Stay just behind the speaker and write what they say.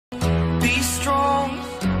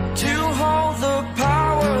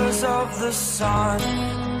sun.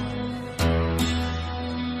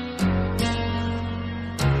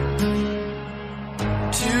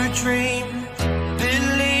 To dream,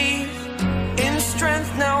 believe in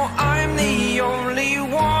strength. Now I'm the only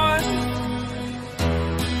one,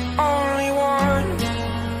 only one.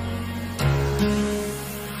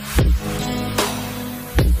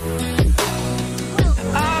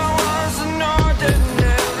 I was an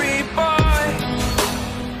ordinary boy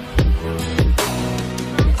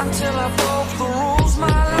until I broke the rules.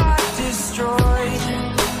 My life destroyed,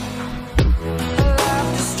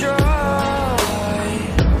 life destroyed.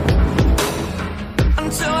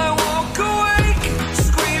 Until I walk awake,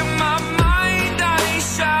 scream my mind, I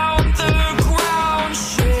shout, the ground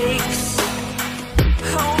shakes.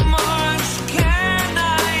 How much can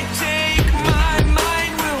I take? My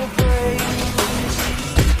mind will break.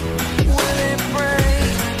 Will it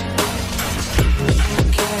break?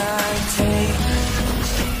 Can I take?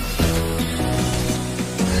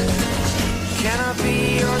 Can I be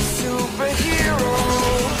your superhero?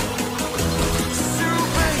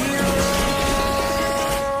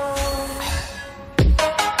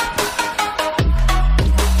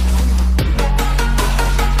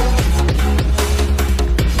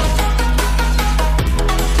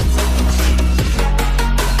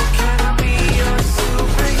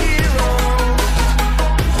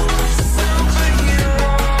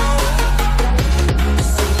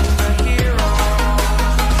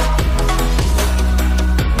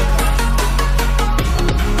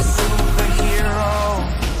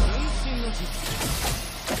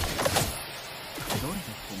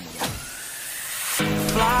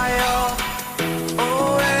 Fly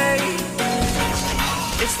away.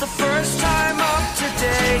 It's the first time of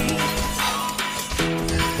today.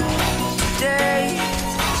 Today.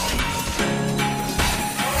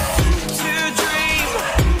 To dream,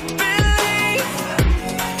 believe.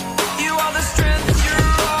 You are the strength,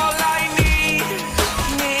 you're all I need.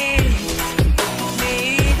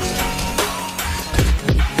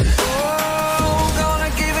 Oh,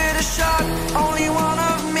 gonna give it a shot. Only one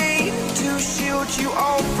of me to shield you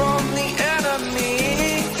all from the enemy.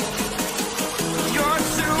 You're a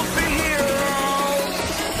superhero.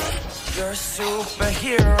 You're a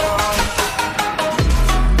superhero.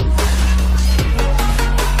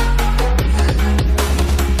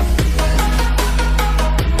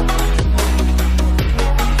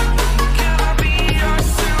 Can I be your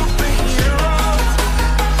superhero?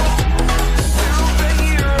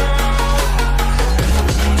 Superhero.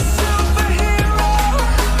 Superhero.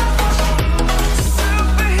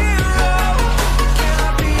 Superhero. Can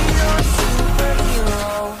I be your superhero?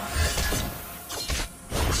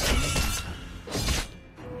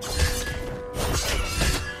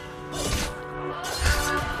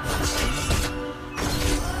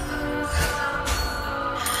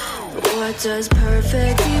 What does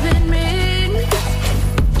perfect even mean?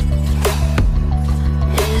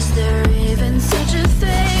 Is there even such a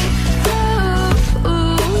thing?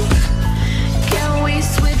 Ooh, can we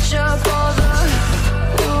switch up all the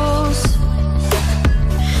rules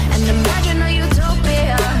and imagine a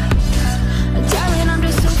utopia? Darling, I'm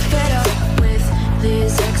just so fed up with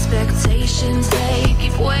these expectations. They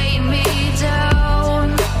keep weighing me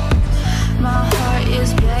down. My heart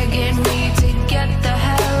is begging me to get the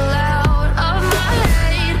hell out of my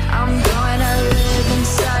head. I'm gonna live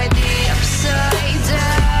inside the upside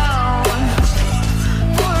down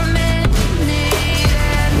for a minute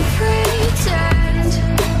and pretend,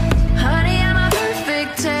 honey, I'm a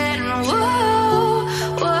perfect 10. Whoa,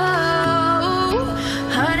 whoa,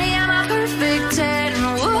 honey, I'm a perfect 10.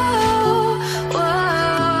 Whoa,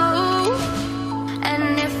 whoa. And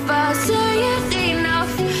if I say it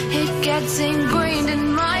enough, it gets ingrained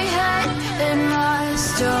in my head, then I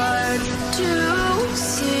start to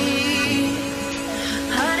see,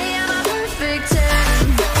 honey, I'm a perfect 10.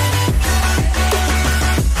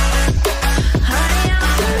 Honey, I'm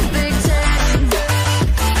a perfect 10.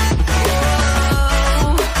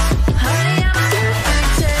 Whoa, honey, I'm a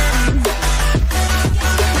perfect 10.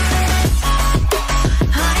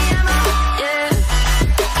 Honey, I'm a, yeah.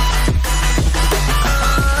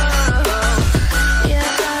 Yeah,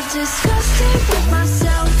 I've discussed it with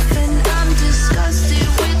myself, and I'm disgusted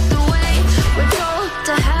with the way we're told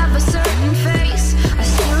to have a certain face. I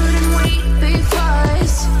stood and wait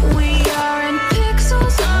because we aren't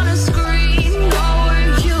pixels on a screen. No,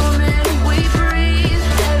 we're human, we breathe.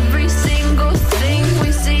 Every single thing we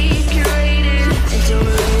see curated and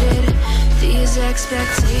deleted. These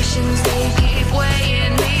expectations, they keep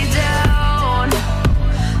weighing me down.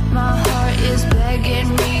 My heart is begging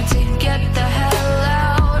me to get the hell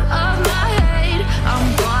out of my head. I'm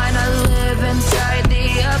gonna live inside the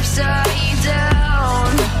upside down.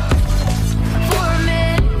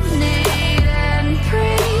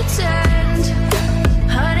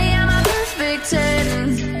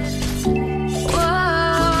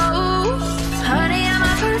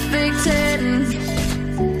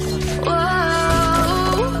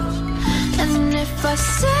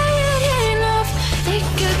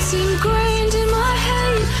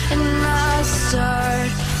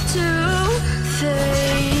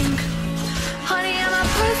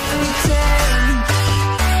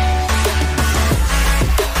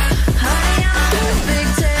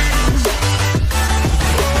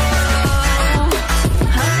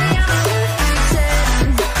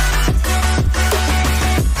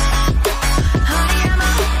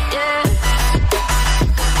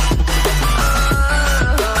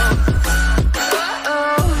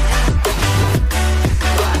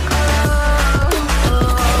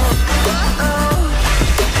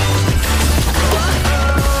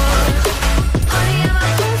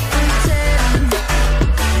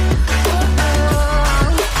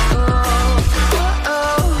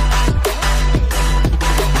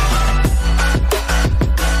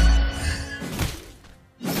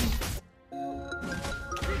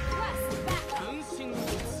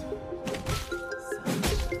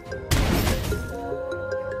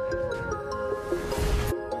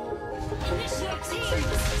 Whenever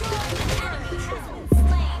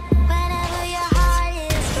your heart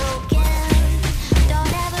is broken,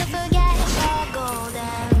 don't ever forget you're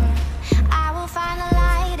golden. I will find the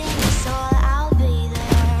light in your soul, I'll be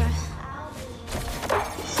there.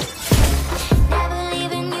 Never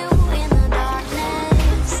leaving you in the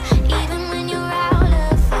darkness, even when you're out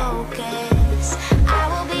of focus. I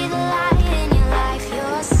will be the light in your life,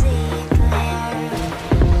 you'll see it clear.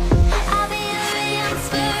 I'll be your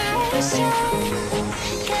inspiration,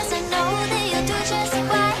 'cause I know that you'll do just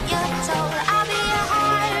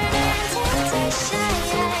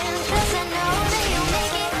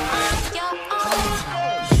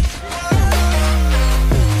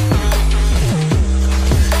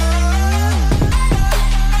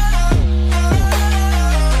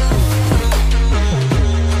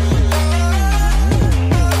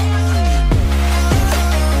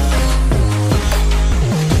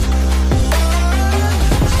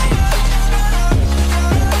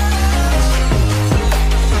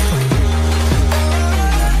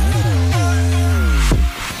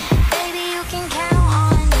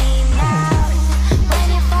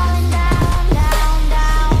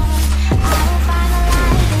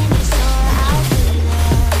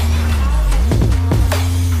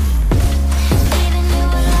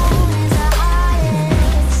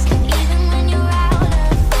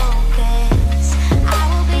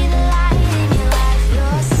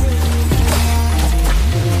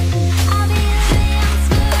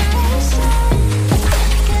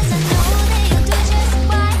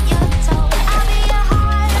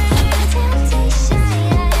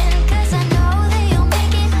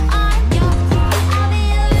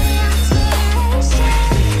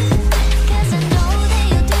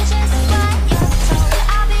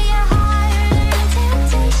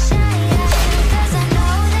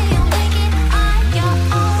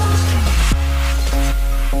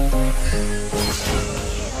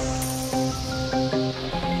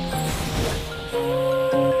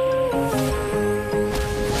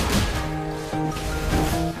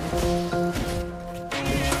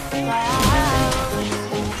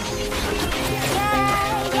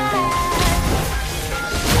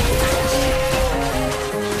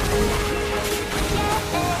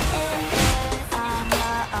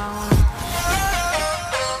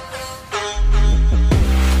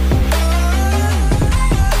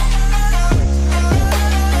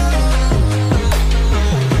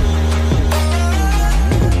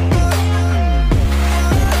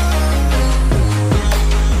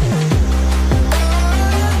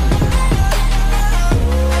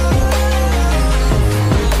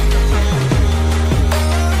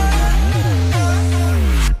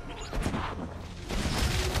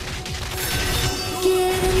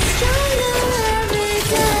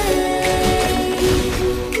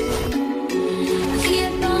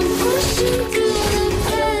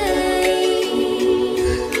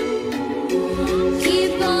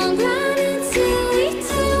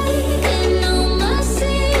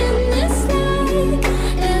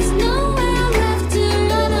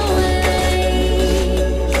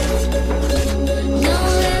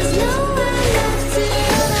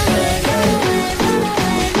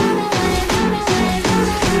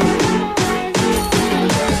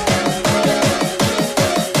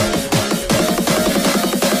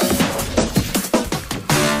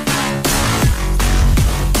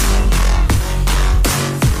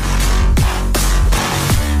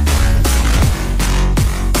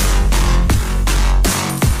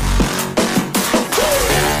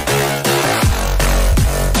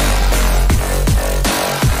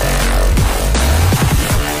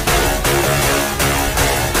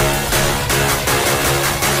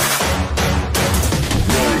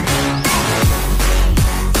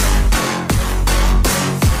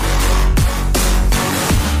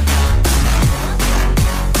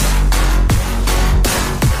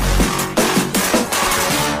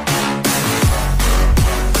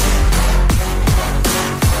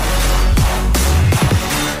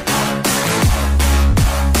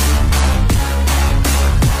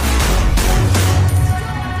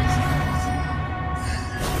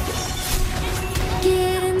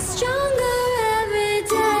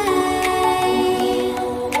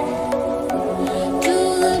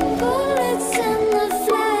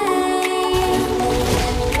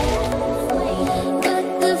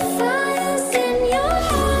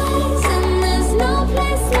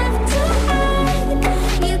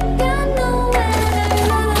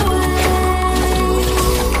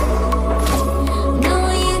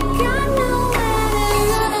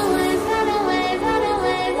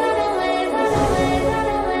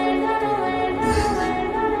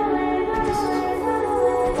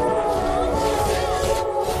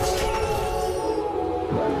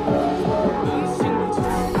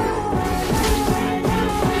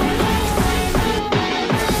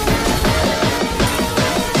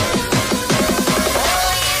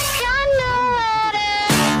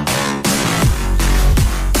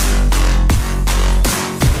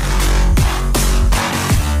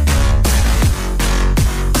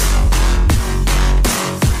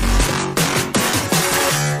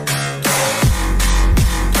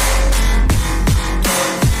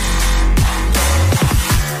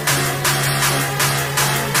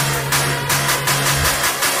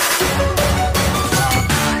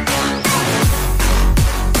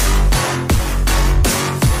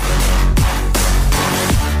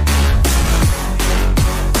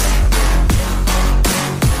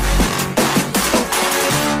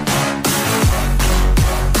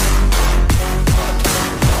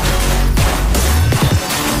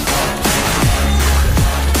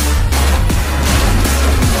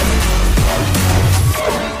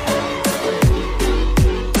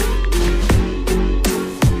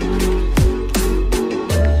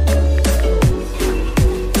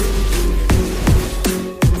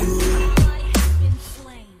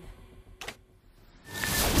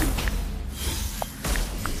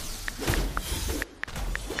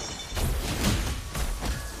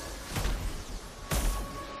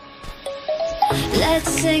Let's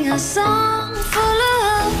sing a song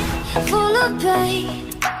full of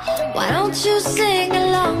pain. Why don't you sing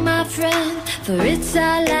along, my friend? For it's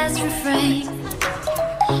our last refrain.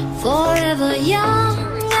 Forever young,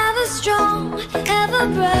 ever strong, ever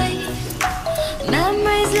brave.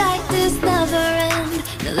 Memories like this never end.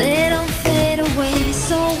 No, they don't fade away.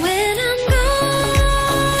 So when I'm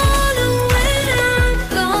gone, oh, when I'm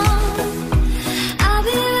gone, I'll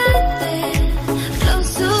be right there,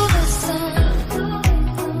 close to the sun.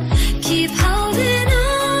 Keep holding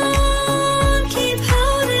on, keep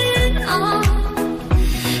holding on.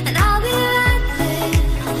 And I'll be right there,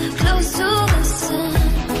 close to the sun,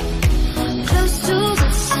 close to the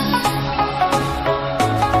sun.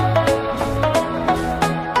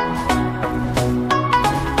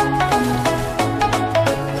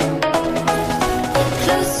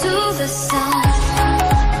 Close to the sun.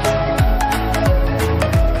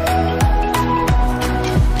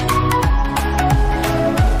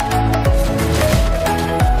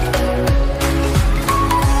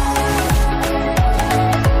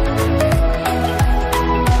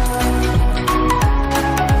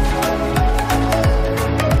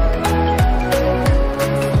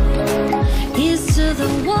 Here's to the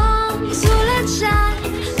ones who let shine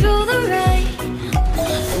through the rain,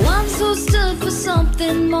 the ones who stood for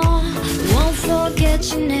something more, who won't forget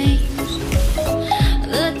your name.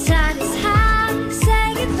 The tide is high,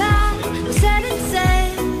 say goodbye, we're setting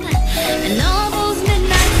sail, and all those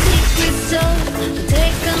midnight secrets told, we'll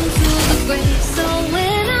take them to the grave. So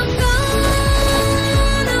when I'm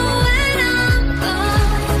gone, oh, when I'm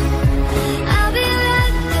gone, I'll be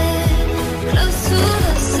right there, close to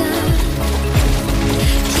the sun.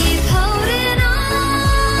 Keep holding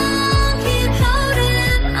on, keep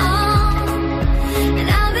holding on, and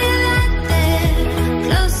I'll be right there,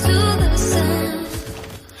 close to the sun,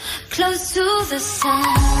 close to the sun.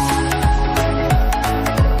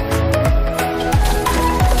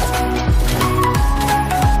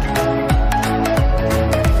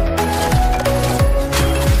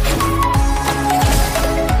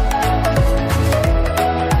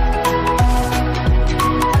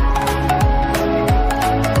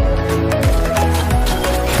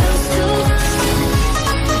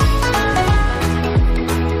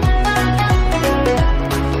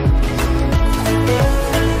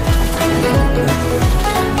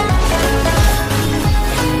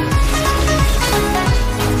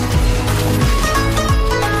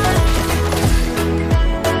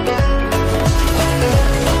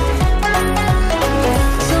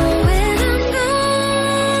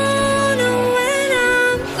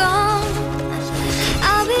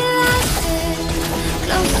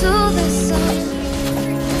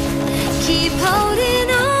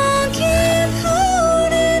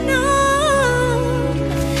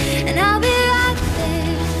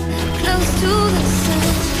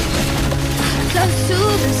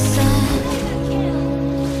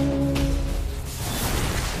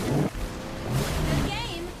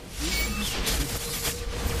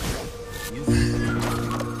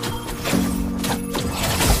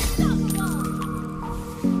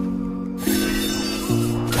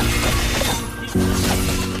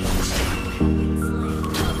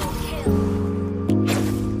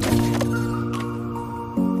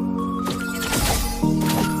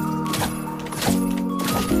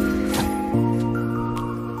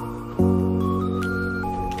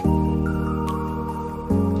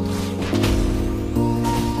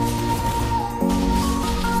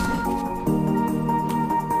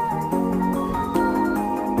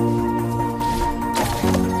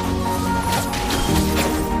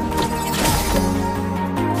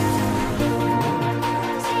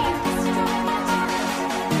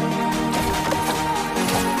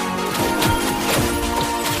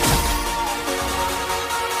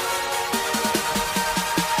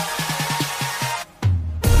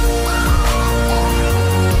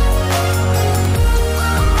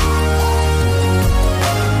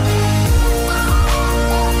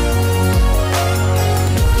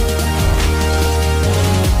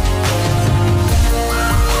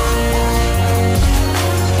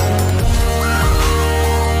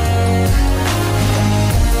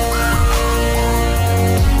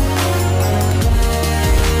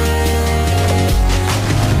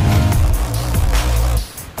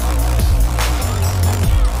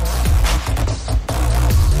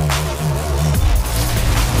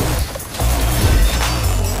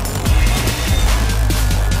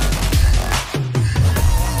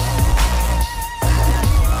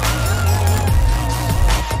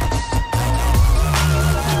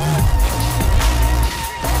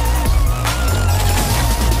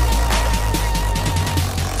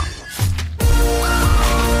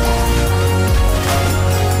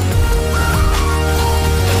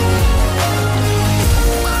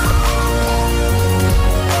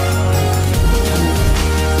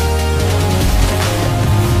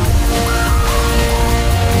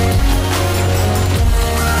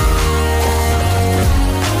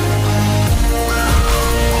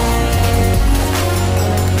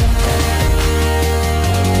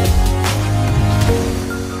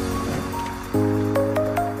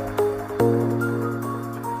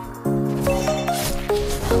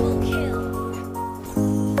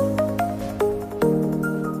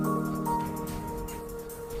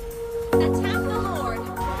 Attack the Lord.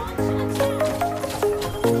 Launch attack. Ally has been slain. Legendary. Ally has been slain.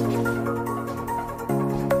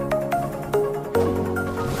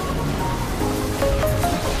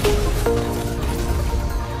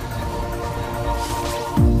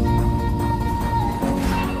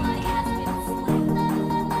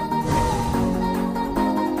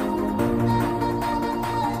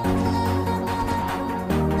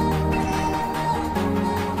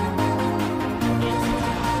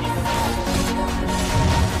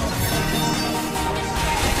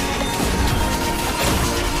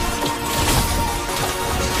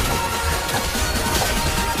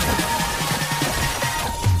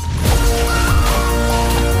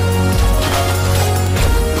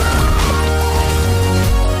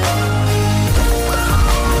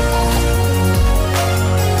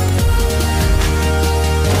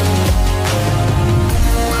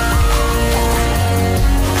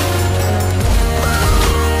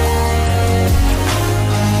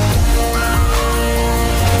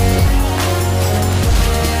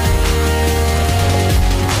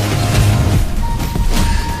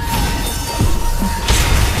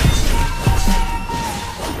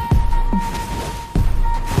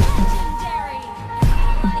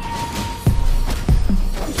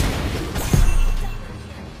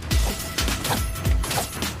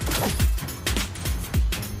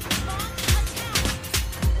 Launch attack.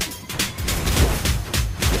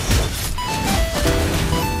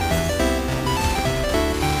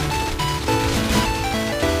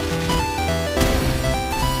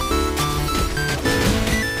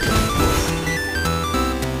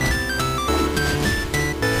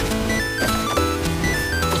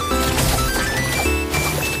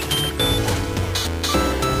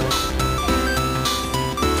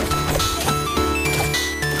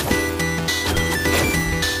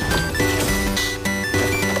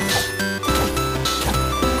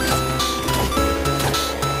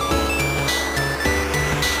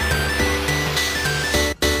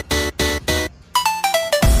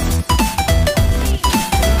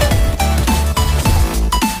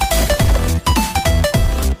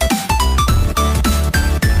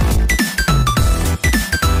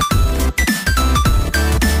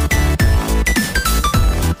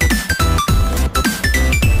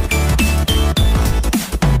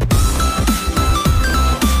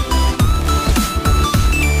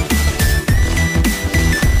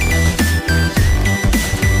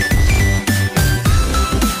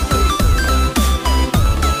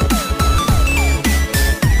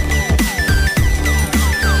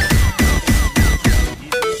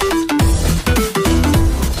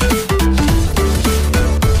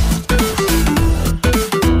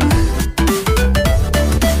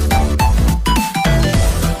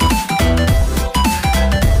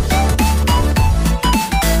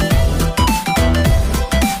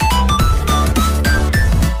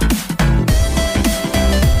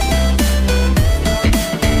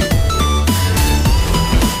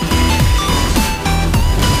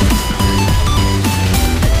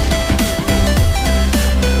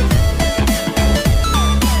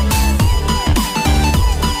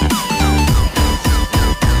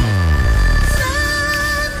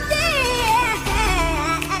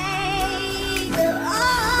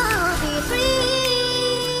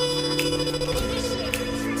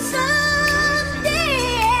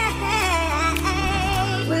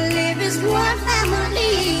 One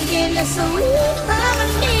family in a sweet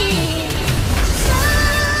harmony.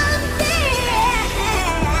 Someday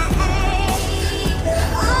we'll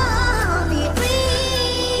all be free.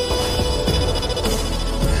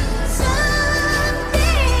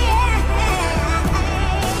 Someday.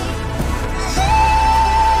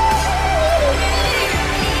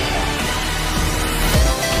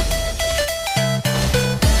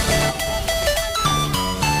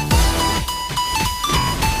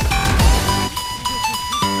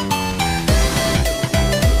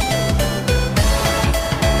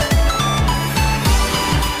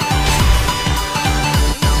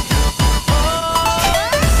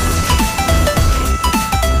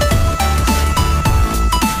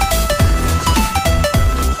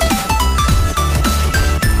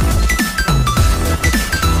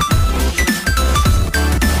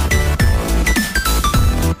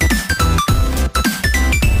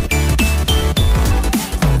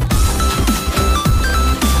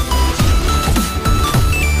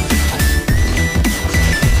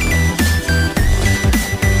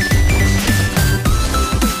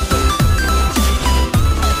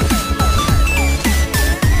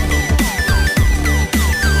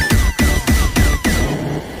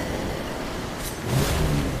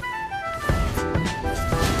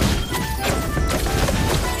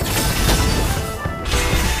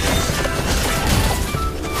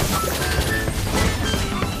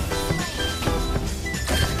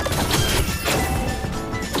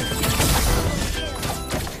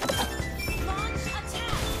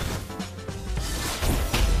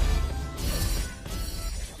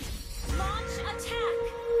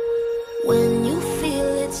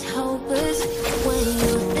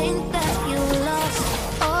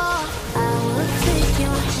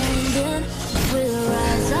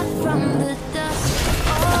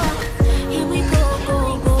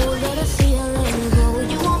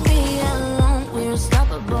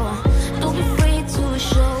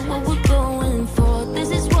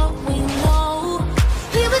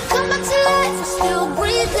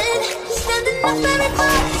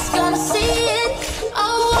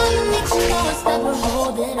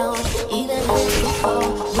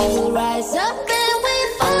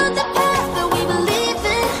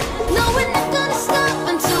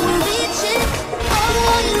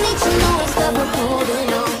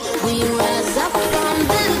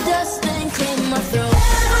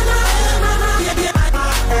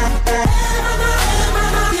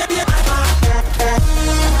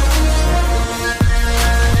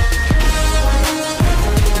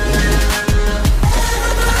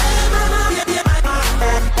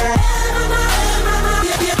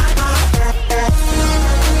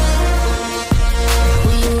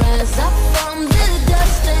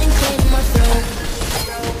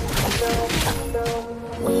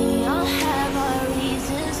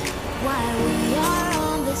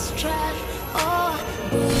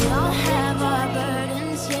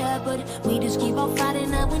 We both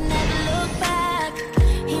riding up, we never look back.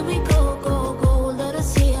 Here we go.